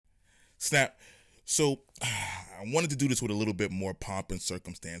Snap. So I wanted to do this with a little bit more pomp and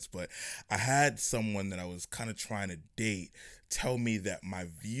circumstance, but I had someone that I was kind of trying to date tell me that my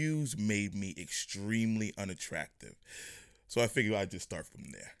views made me extremely unattractive. So I figured I'd just start from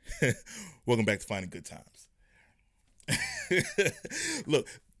there. Welcome back to Finding Good Times. Look,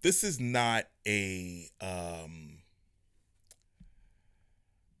 this is not it's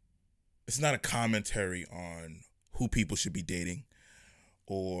not a commentary on who people should be dating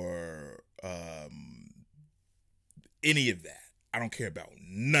or any of that. I don't care about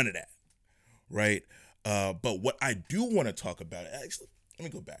none of that, right? But what I do want to talk about, actually, let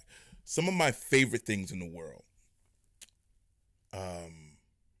me go back. Some of my favorite things in the world: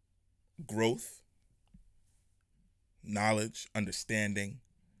 growth, knowledge, understanding,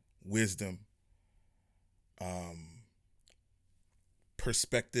 wisdom,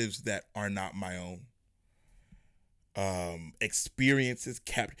 perspectives that are not my own, experiences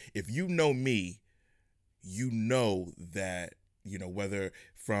kept. If you know me, you know that, whether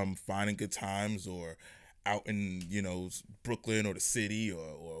from Finding Good Times or out in, Brooklyn or the city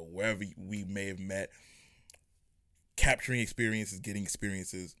or wherever we may have met, capturing experiences, getting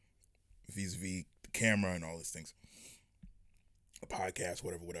experiences vis-a-vis the camera and all these things, a podcast,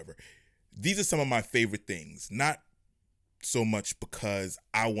 whatever. These are some of my favorite things. Not so much because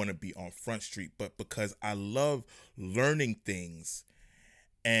I want to be on Front Street, but because I love learning things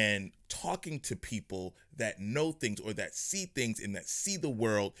and talking to people that know things or that see things and that see the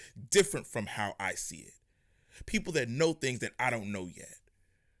world different from how I see it. People that know things that I don't know yet.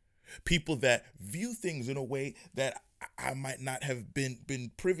 People that view things in a way that I might not have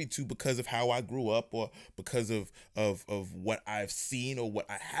been privy to because of how I grew up or because of what I've seen or what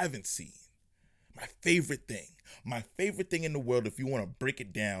I haven't seen. My favorite thing in the world, if you want to break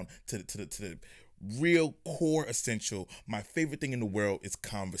it down to the real core essential, my favorite thing in the world is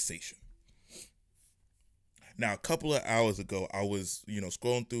conversation. Now, a couple of hours ago, I was,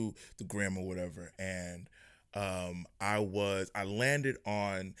 scrolling through the gram or whatever, and I landed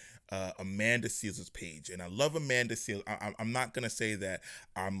on Amanda Seals' page, and I love Amanda Seals. I'm not gonna say that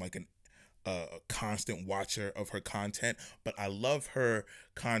I'm like a constant watcher of her content, but I love her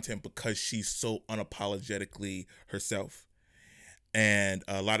content because she's so unapologetically herself. And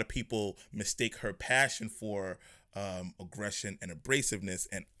a lot of people mistake her passion for aggression and abrasiveness,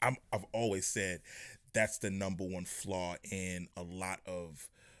 and I've always said that's the number one flaw in a lot of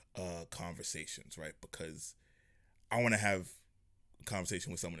conversations, right? Because I want to have a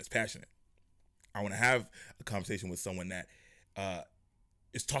conversation with someone that's passionate. I want to have a conversation with someone that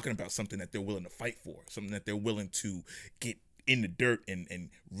is talking about something that they're willing to fight for, something that they're willing to get in the dirt and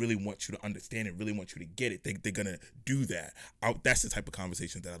really want you to understand and really want you to get it. They're gonna do that. That's the type of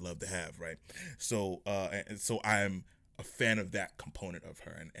conversation that I love to have, right? So so I'm a fan of that component of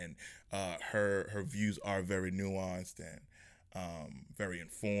her, and her views are very nuanced and very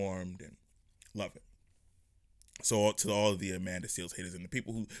informed, and love it. So to all of the Amanda Seals haters and the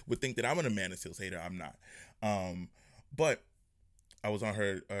people who would think that I'm an Amanda Seals hater, I'm not. But I was on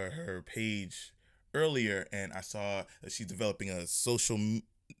her page earlier, and I saw that she's developing a social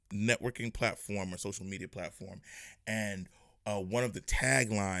networking platform or social media platform, and one of the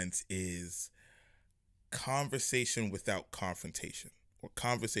taglines is "conversation without confrontation" or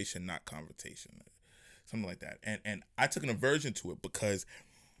 "conversation not confrontation," something like that. And I took an aversion to it because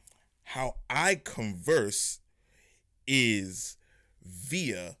how I converse is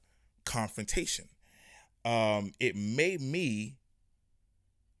via confrontation. It made me,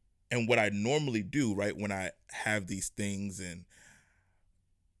 and what I normally do, right, when I have these things and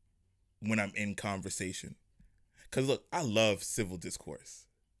when I'm in conversation. Because look, I love civil discourse.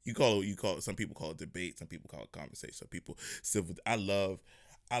 You call it, some people call it debate, some people call it conversation, some people civil. I love,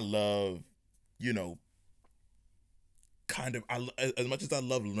 you know, as much as I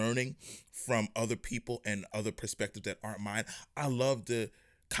love learning from other people and other perspectives that aren't mine, I love to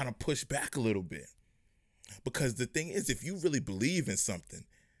kind of push back a little bit. Because the thing is, if you really believe in something,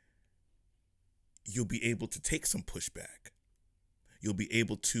 you'll be able to take some pushback. You'll be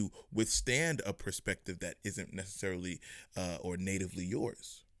able to withstand a perspective that isn't necessarily or natively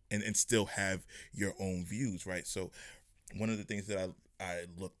yours, and still have your own views, right? So one of the things that I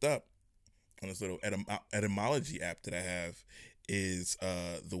looked up on this little etymology app that I have is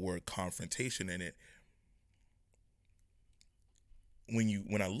the word confrontation. And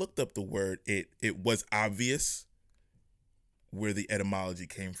when I looked up the word, it was obvious where the etymology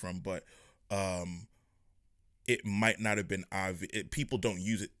came from, but it might not have been obvious. People don't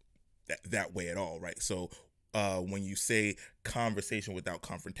use it that way at all, right? So when you say conversation without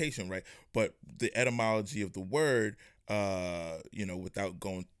confrontation, right? But the etymology of the word, without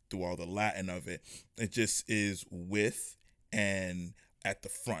going through all the Latin of it. It just is with and at the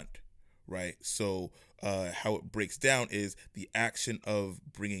front, right? So how it breaks down is the action of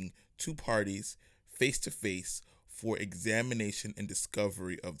bringing two parties face to face for examination and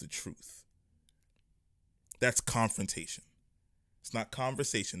discovery of the truth. That's confrontation. It's not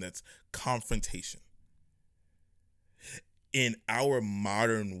conversation, that's confrontation. In our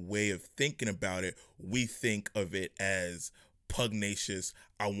modern way of thinking about it, we think of it as pugnacious.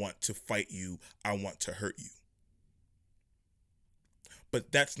 I want to fight you. I want to hurt you.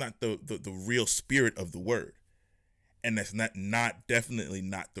 But that's not the real spirit of the word. And that's not definitely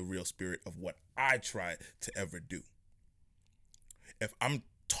not the real spirit of what I try to ever do. If I'm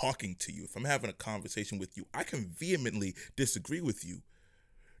talking to you, if I'm having a conversation with you, I can vehemently disagree with you.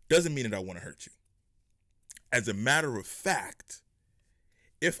 Doesn't mean that I want to hurt you. As a matter of fact,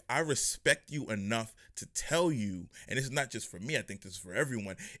 if I respect you enough to tell you, and this is not just for me, I think this is for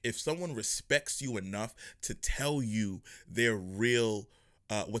everyone, if someone respects you enough to tell you their real,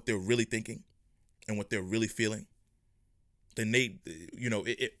 what they're really thinking and what they're really feeling, then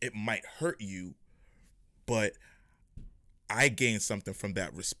it might hurt you, but I gain something from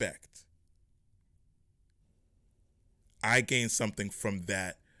that respect. I gain something from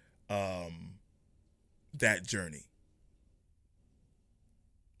that, that journey.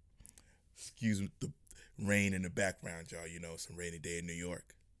 Excuse the rain in the background, y'all. It's a rainy day in New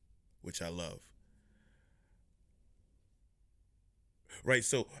York, which I love. Right,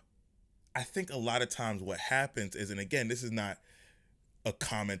 so I think a lot of times what happens is, and again, this is not a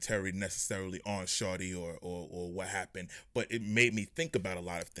commentary necessarily on Shawty or what happened, but it made me think about a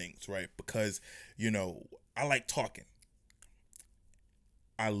lot of things, right? Because, I like talking.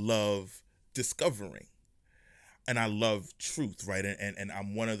 I love discovering. And I love truth, right? And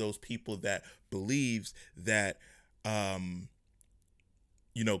I'm one of those people that believes that, kind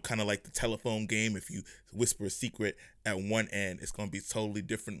of like the telephone game, if you whisper a secret at one end, it's going to be totally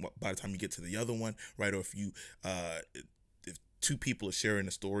different by the time you get to the other one, right? Or if two people are sharing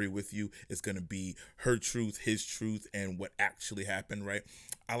a story with you, it's going to be her truth, his truth, and what actually happened, right?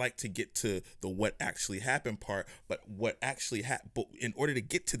 I like to get to the what actually happened part, but but in order to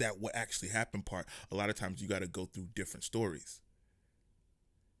get to that what actually happened part, a lot of times you got to go through different stories,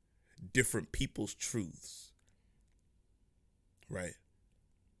 different people's truths, right?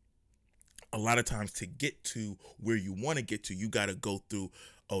 A lot of times to get to where you want to get to, you got to go through,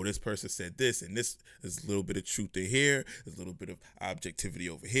 oh, this person said this, and this is a little bit of truth in here, there's a little bit of objectivity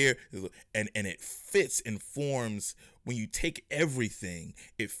over here, and it fits and forms. When you take everything,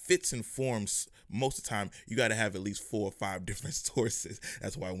 it fits and forms. Most of the time, you got to have at least 4 or 5 different sources.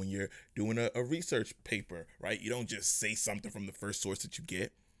 That's why when you're doing a research paper, right, you don't just say something from the first source that you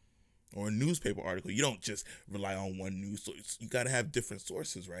get, or a newspaper article. You don't just rely on one news source. You got to have different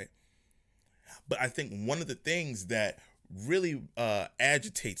sources, right? But I think one of the things that really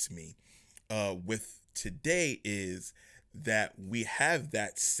agitates me with today is that we have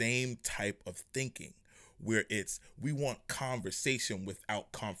that same type of thinking where we want conversation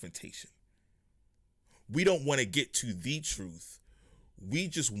without confrontation. We don't want to get to the truth. We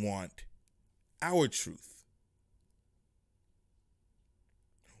just want our truth.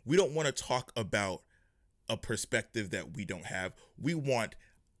 We don't want to talk about a perspective that we don't have. We want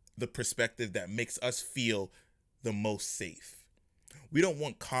the perspective that makes us feel the most safe. We don't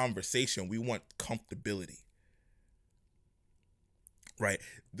want conversation. We want comfortability. Right?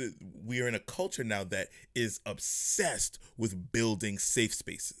 We are in a culture now that is obsessed with building safe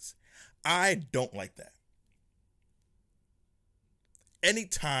spaces. I don't like that.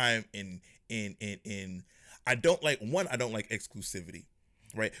 Anytime I don't like exclusivity.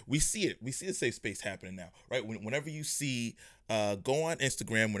 Right, we see it. We see a safe space happening now. Right, whenever you see, go on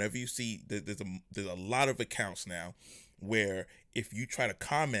Instagram. Whenever you see, there's a lot of accounts now where if you try to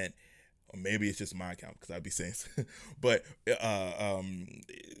comment, or maybe it's just my account because I'd be saying, but I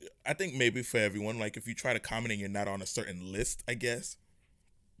think maybe for everyone, like if you try to comment and you're not on a certain list, I guess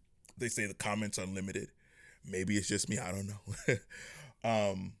they say the comments are limited. Maybe it's just me. I don't know.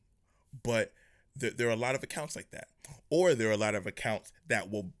 But there are a lot of accounts like that, or there are a lot of accounts that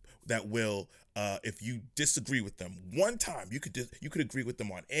will if you disagree with them one time, you could agree with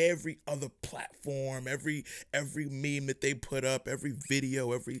them on every other platform, every meme that they put up, every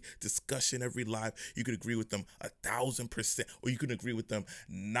video, every discussion, every live. You could agree with them 1,000%, or you could agree with them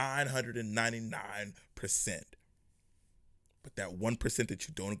 999%. But that 1% that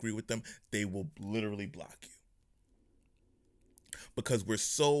you don't agree with them, they will literally block you, because we're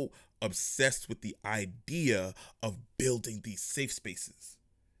so obsessed with the idea of building these safe spaces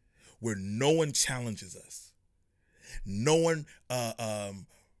where no one challenges us. No one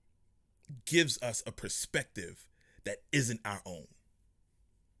gives us a perspective that isn't our own,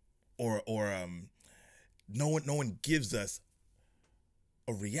 or no one gives us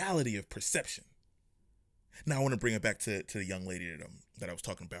a reality of perception. Now I want to bring it back to the young lady that I was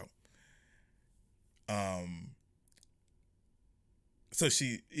talking about. So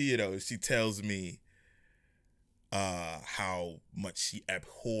she tells me how much she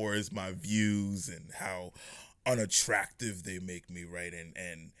abhors my views and how unattractive they make me, right?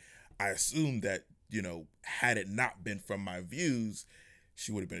 And I assume that, had it not been from my views,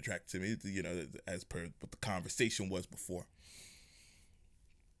 she would have been attracted to me, as per what the conversation was before.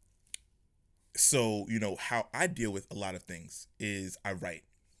 So, how I deal with a lot of things is I write,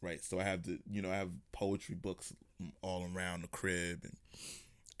 right? So I have I have poetry books all around the crib,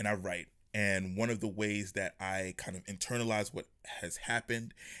 and I write. And one of the ways that I kind of internalize what has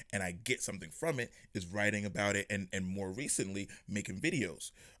happened and I get something from it is writing about it, and more recently making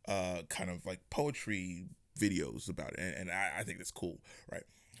videos, kind of like poetry videos about it. And I think that's cool, right?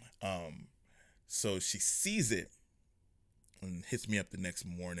 So she sees it and hits me up the next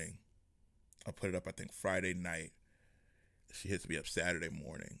morning. I put it up, I think, Friday night. She hits me up Saturday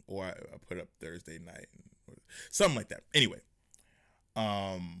morning, or I put it up Thursday night, something like that. Anyway,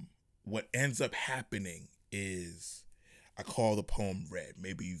 what ends up happening is I call the poem Red.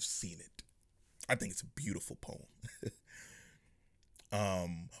 Maybe you've seen it. I think it's a beautiful poem.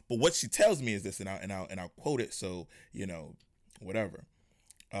 But what she tells me is this, and I'll quote it. So, whatever.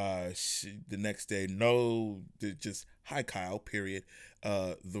 The next day, just hi Kyle, period.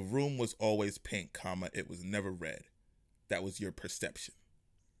 The room was always pink, comma, it was never red. That was your perception.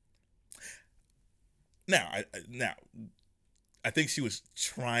 Now, I think she was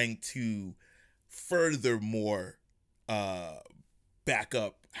trying to furthermore back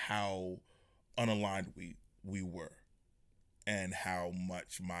up how unaligned we were, and how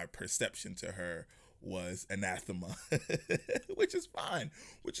much my perception to her was anathema, which is fine,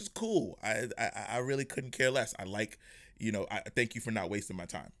 which is cool. I really couldn't care less. I thank you for not wasting my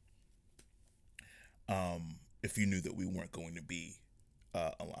time. If you knew that we weren't going to be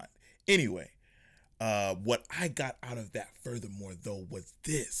aligned. Anyway, what I got out of that furthermore though was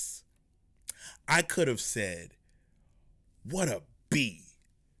this. I could have said, what a B.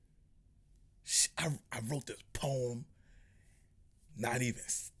 I wrote this poem. Not even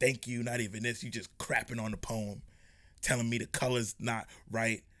thank you, not even this. You just crapping on the poem, telling me the color's not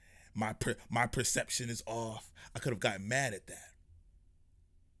right. My perception is off. I could have gotten mad at that.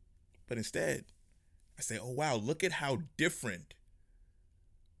 But instead, I say, oh wow, look at how different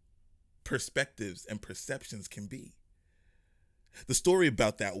perspectives and perceptions can be. The story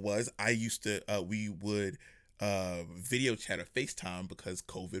about that was we would video chat or FaceTime because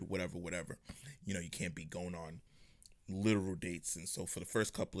COVID, whatever. You can't be going on literal dates, and so for the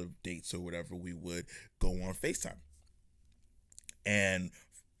first couple of dates or whatever, we would go on FaceTime. And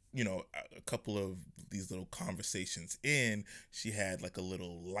a couple of these little conversations in, she had like a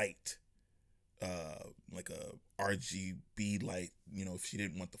little light, like a RGB light. If she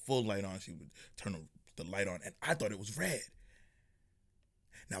didn't want the full light on, she would turn the light on, and I thought it was red.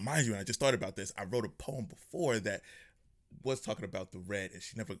 Now, mind you, when I just thought about this, I wrote a poem before that was talking about the red, and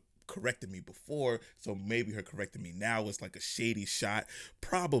she never corrected me before, so maybe her correcting me now was like a shady shot,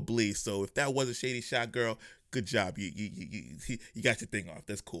 probably. So if that was a shady shot, girl, good job. You got your thing off.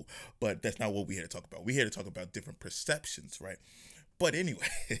 That's cool. But that's not what we're here to talk about. We're here to talk about different perceptions, right? But anyway,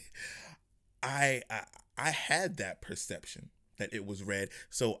 I had that perception that it was red.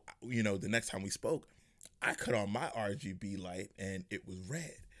 So the next time we spoke, I cut on my RGB light and it was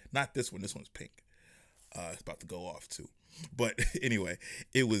red. Not this one. This one's pink. It's about to go off too. But anyway,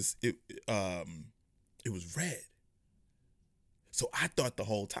 it was red. So I thought the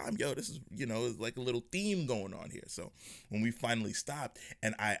whole time, this is, it's like a little theme going on here. So when we finally stopped,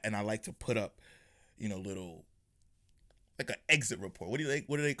 and I like to put up, little, like an exit report. What do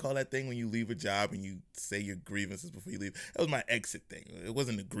they call that thing when you leave a job and you say your grievances before you leave? That was my exit thing. It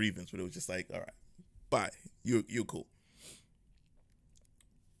wasn't a grievance, but it was just like, all right, bye. You're cool.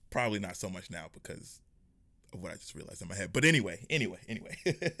 Probably not so much now because of what I just realized in my head. But anyway.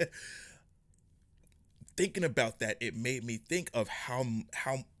 Thinking about that, it made me think of how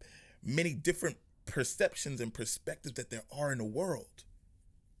many different perceptions and perspectives that there are in the world.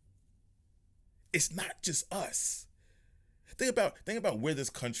 It's not just us. Think about where this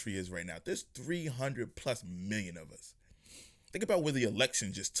country is right now. There's 300 plus million of us. Think about where the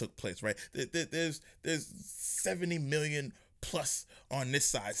election just took place, right? There's 70 million plus on this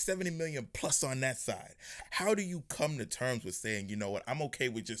side, 70 million plus on that side. How do you come to terms with saying, you know what, I'm okay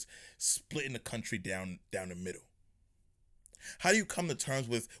with just splitting the country down the middle? How do you come to terms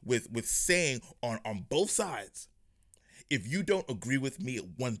with saying on both sides, if you don't agree with me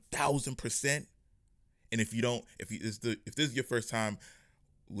at 1,000%, and if this is your first time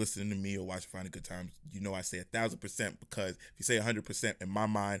listening to me or watching Finding Good Times, you know I say 1,000%, because if you say 100%, in my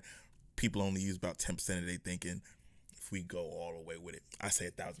mind, people only use about 10% of their thinking. If we go all the way with it, I say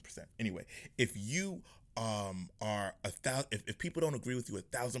 1,000%. Anyway, if you are if people don't agree with you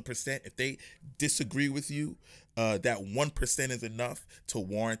 1,000%, if they disagree with you, that 1% is enough to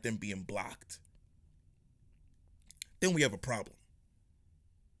warrant them being blocked, then we have a problem.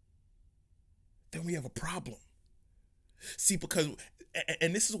 Then we have a problem. See, because,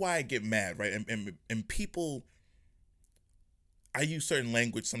 and this is why I get mad, right? And people, I use certain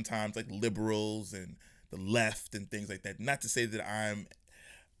language sometimes, like liberals and the left and things like that. Not to say that I'm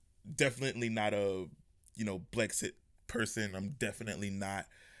definitely not a, Brexit person. I'm definitely not,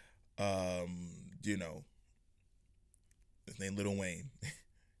 you know, his name Lil Wayne.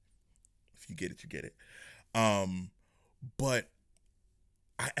 If you get it, you get it. But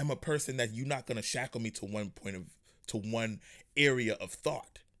I am a person that you're not gonna shackle me to one area of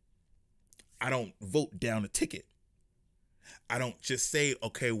thought. I don't vote down a ticket. I don't just say,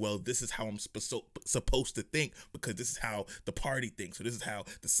 okay, well, this is how I'm supposed to think because this is how the party thinks, or this is how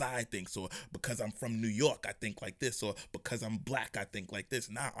the side thinks, or because I'm from New York, I think like this, or because I'm black, I think like this.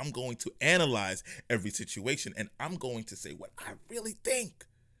 Now I'm going to analyze every situation, and I'm going to say what I really think.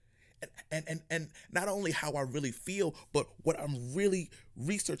 And not only how I really feel, but what I'm really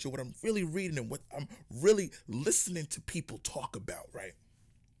researching, what I'm really reading, and what I'm really listening to people talk about, right?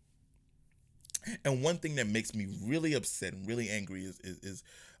 And one thing that makes me really upset and really angry is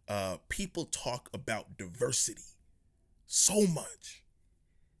people talk about diversity so much.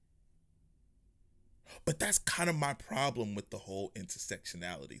 But that's kind of my problem with the whole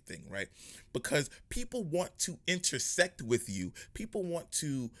intersectionality thing, right? Because people want to intersect with you. People want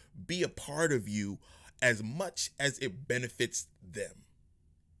to be a part of you as much as it benefits them.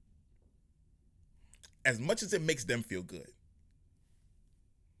 As much as it makes them feel good.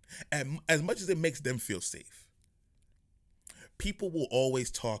 And as much as it makes them feel safe. People will always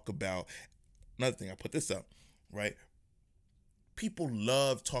talk about, another thing, I put this up, right? People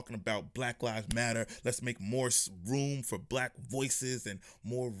love talking about Black Lives Matter. Let's make more room for black voices and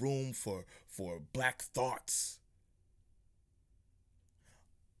more room for black thoughts.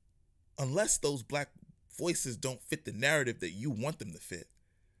 Unless those black voices don't fit the narrative that you want them to fit.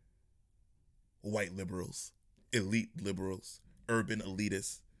 White liberals, elite liberals, urban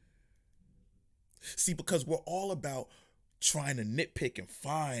elitists. See, because we're all about trying to nitpick and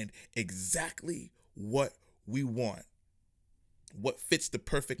find exactly what we want. What fits the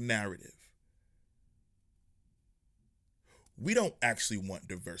perfect narrative. We don't actually want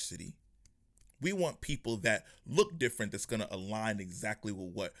diversity. We want people that look different, that's going to align exactly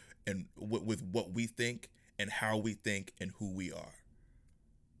with what we think and how we think and who we are.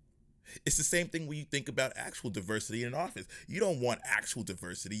 It's the same thing when you think about actual diversity in office. You don't want actual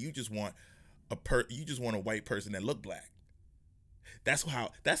diversity. You just want a white person that look black. That's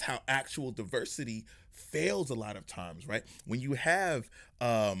how actual diversity fails a lot of times, right? When you have,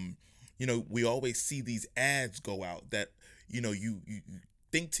 we always see these ads go out that, you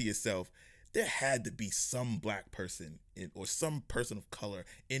think to yourself, there had to be some black person or some person of color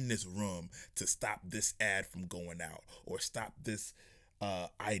in this room to stop this ad from going out, or stop this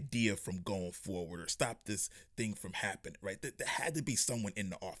idea from going forward, or stop this thing from happening, right? There had to be someone in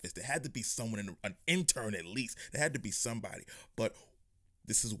the office. There had to be someone, an intern at least. There had to be somebody. But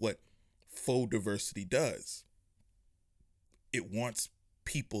this is what faux diversity does. It wants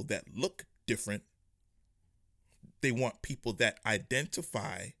people that look different. They want people that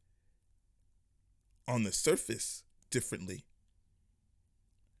identify on the surface differently.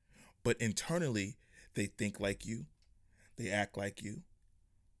 But internally, they think like you. They act like you,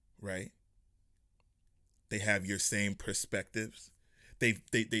 right? They have your same perspectives.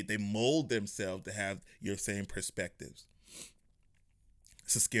 They mold themselves to have your same perspectives.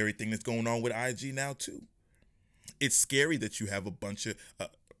 It's a scary thing that's going on with IG now too. It's scary that you have a bunch of,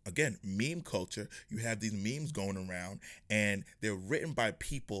 again, meme culture. You have these memes going around, and they're written by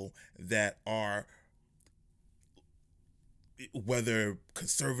people that are, whether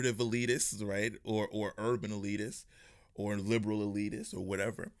conservative elitists, right, or urban elitists, or liberal elitists, or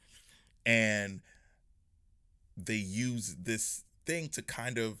whatever, and they use this thing to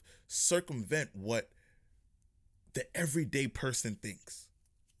kind of circumvent what the everyday person thinks.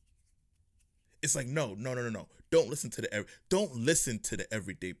 It's like, no. Don't listen to the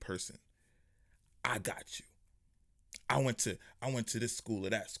everyday person. I got you. I went to this school or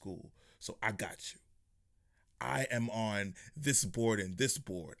that school, so I got you. I am on this board and this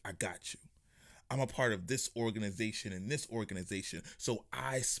board. I got you. I'm a part of this organization and this organization. So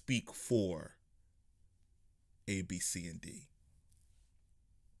I speak for A, B, C, and D.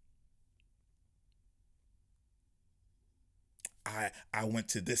 I went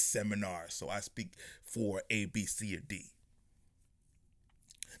to this seminar, so I speak for A, B, C, or D.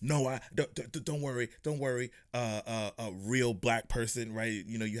 No, I don't worry, don't worry. A real black person, right?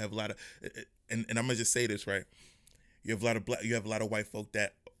 You know, you have a lot of, and I'm gonna just say this, right? You have a lot of white folk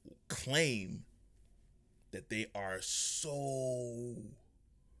that claim that they are so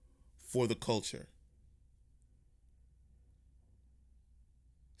for the culture,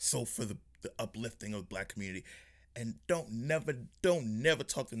 so for the uplifting of the black community, and don't never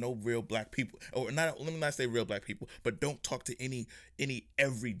talk to no real black people, or not. Let me not say real black people, but don't talk to any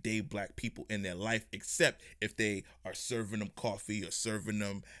everyday black people in their life, except if they are serving them coffee or serving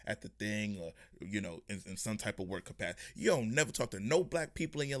them at the thing, or you know, in some type of work capacity. You don't never talk to no black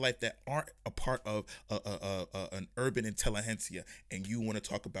people in your life that aren't a part of an urban intelligentsia, and you want to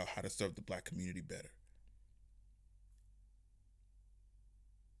talk about how to serve the black community better.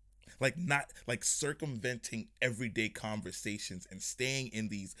 Like, not like circumventing everyday conversations and staying in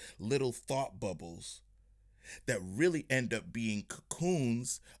these little thought bubbles that really end up being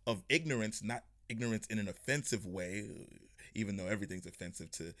cocoons of ignorance, not ignorance in an offensive way, even though everything's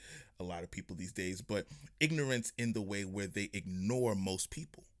offensive to a lot of people these days, but ignorance in the way where they ignore most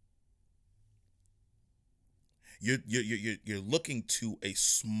people. You're looking to a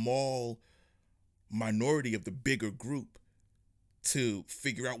small minority of the bigger group to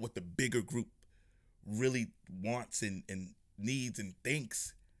figure out what the bigger group really wants and needs and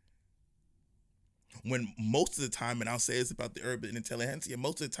thinks. When most of the time, and I'll say this about the urban intelligentsia,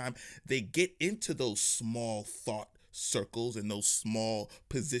 most of the time they get into those small thought circles and those small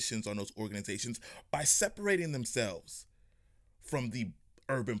positions on those organizations by separating themselves from the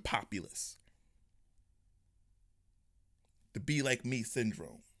urban populace. The be like me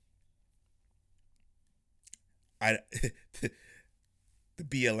syndrome. I the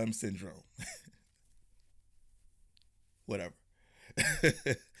BLM syndrome. Whatever.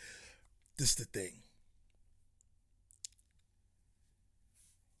 This is the thing.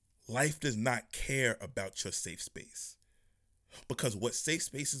 Life does not care about your safe space, because what safe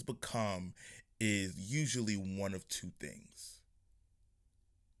spaces become is usually one of two things.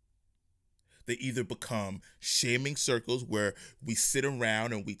 They either become shaming circles where we sit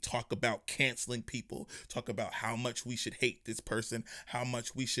around and we talk about canceling people, talk about how much we should hate this person, how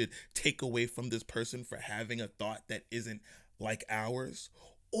much we should take away from this person for having a thought that isn't like ours,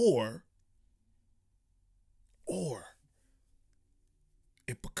 or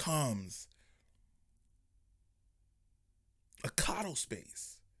it becomes a coddle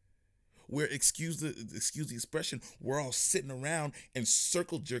space where, excuse the expression, we're all sitting around and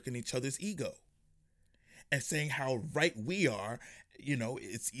circle jerking each other's ego and saying how right we are. You know,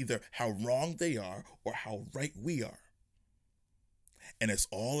 it's either how wrong they are or how right we are. And it's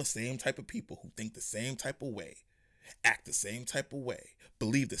all the same type of people who think the same type of way, act the same type of way,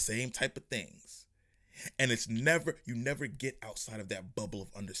 believe the same type of things. And you never get outside of that bubble of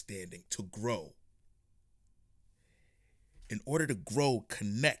understanding to grow. In order to grow,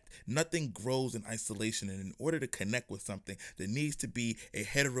 connect. Nothing grows in isolation. And in order to connect with something, there needs to be a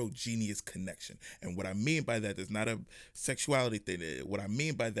heterogeneous connection. And what I mean by that is not a sexuality thing. What I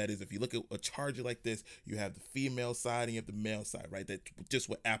mean by that is, if you look at a charger like this, you have the female side and you have the male side, right? That's just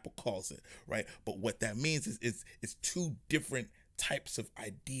what Apple calls it, right? But what that means is it's two different types of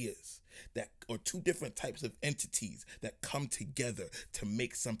ideas or two different types of entities that come together to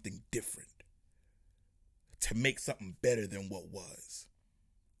make something different, to make something better than what was.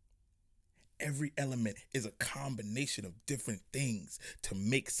 Every element is a combination of different things to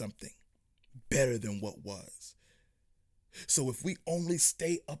make something better than what was. So if we only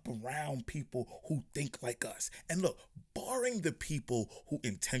stay up around people who think like us, and look, barring the people who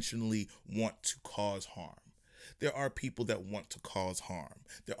intentionally want to cause harm, there are people that want to cause harm.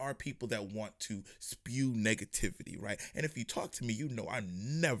 There are people that want to spew negativity, right? And if you talk to me, you know I'm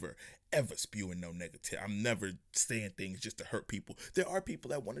never, ever spewing no negative. I'm never saying things just to hurt people. There are people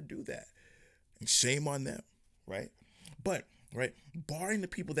that want to do that. And shame on them, right? But, right, barring the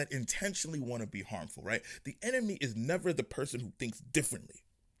people that intentionally want to be harmful, right? The enemy is never the person who thinks differently.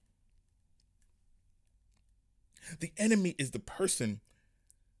 The enemy is the person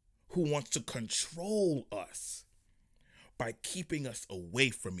who wants to control us by keeping us away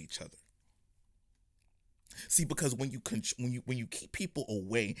from each other. See, because when you keep people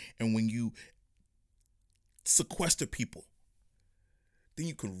away and when you sequester people, then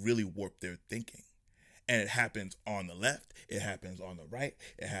you can really warp their thinking. And it happens on the left, it happens on the right,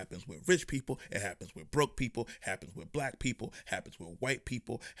 it happens with rich people, it happens with broke people, happens with black people, happens with white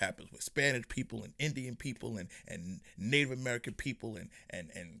people, happens with Spanish people and Indian people and Native American people and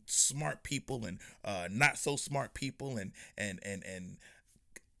smart people and not so smart people and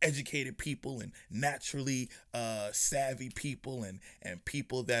educated people and naturally savvy people and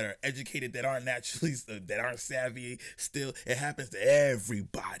people that are educated that aren't naturally that aren't savvy. Still, it happens to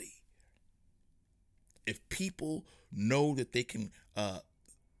everybody. If people know that they can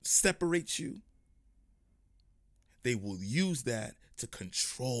separate you, they will use that to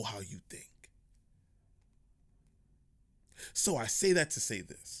control how you think. So I say that to say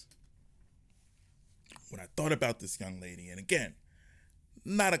this. When I thought about this young lady, and again,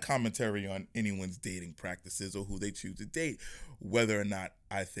 not a commentary on anyone's dating practices or who they choose to date, whether or not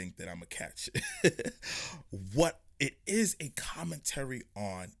I think that I'm a catch. What it is a commentary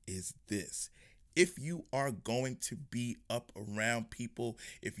on is this. If you are going to be up around people,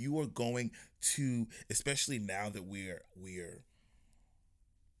 if you are going to, especially now that we're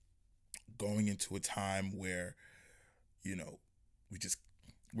going into a time where, you know,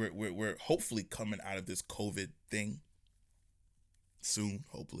 we're hopefully coming out of this COVID thing soon,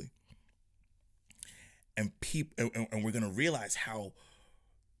 hopefully. And and we're gonna realize how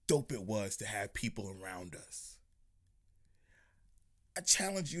dope it was to have people around us. I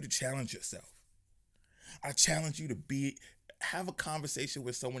challenge you to challenge yourself. I challenge you to have a conversation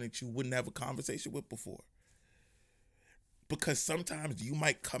with someone that you wouldn't have a conversation with before. Because sometimes you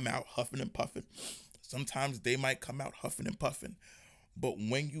might come out huffing and puffing. Sometimes they might come out huffing and puffing. But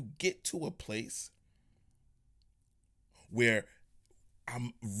when you get to a place where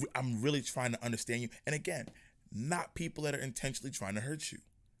I'm really trying to understand you, and again, not people that are intentionally trying to hurt you.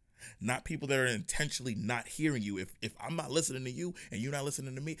 Not people that are intentionally not hearing you. If I'm not listening to you and you're not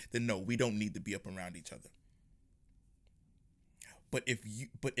listening to me, then no, we don't need to be up around each other. But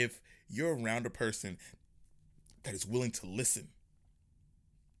if you're around a person that is willing to listen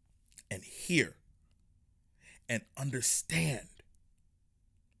and hear and understand,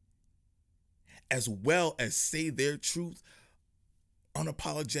 as well as say their truth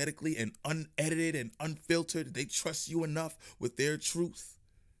unapologetically and unedited and unfiltered, they trust you enough with their truth,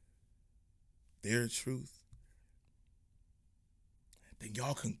 then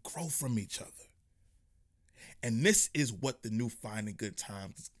y'all can grow from each other. And this is what the new Finding Good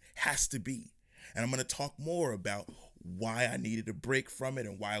Times has to be. And I'm going to talk more about why I needed a break from it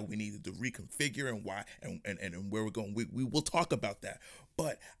and why we needed to reconfigure and why and where we're going. We will talk about that.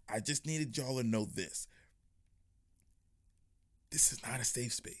 But I just needed y'all to know this. This is not a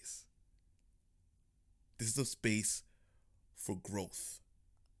safe space. This is a space for growth.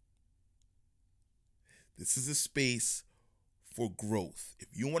 This is a space for growth. If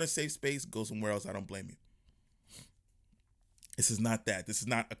you want a safe space, go somewhere else. I don't blame you. This is not that. This is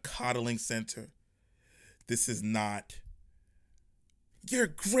not a coddling center. This is not, you're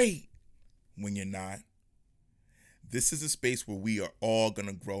great when you're not. This is a space where we are all going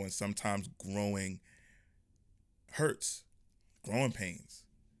to grow, and sometimes growing hurts, growing pains.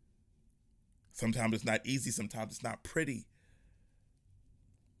 Sometimes it's not easy. Sometimes it's not pretty.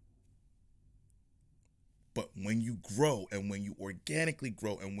 But when you grow and when you organically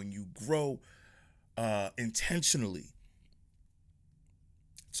grow and when you grow intentionally,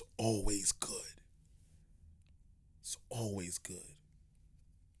 it's always good. It's always good.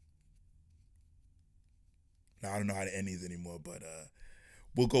 Now, I don't know how to end these anymore, but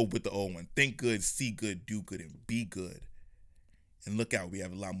we'll go with the old one. Think good, see good, do good, and be good. And look out, we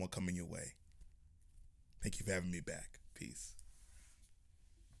have a lot more coming your way. Thank you for having me back. Peace.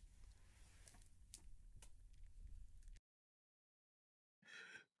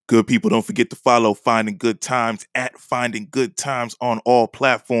 Good people, don't forget to follow Finding Good Times at Finding Good Times on all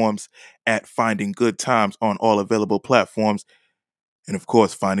platforms, at Finding Good Times on all available platforms, and of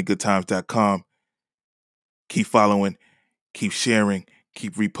course, findinggoodtimes.com. Keep following, keep sharing,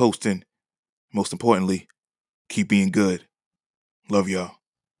 keep reposting. Most importantly, keep being good. Love y'all.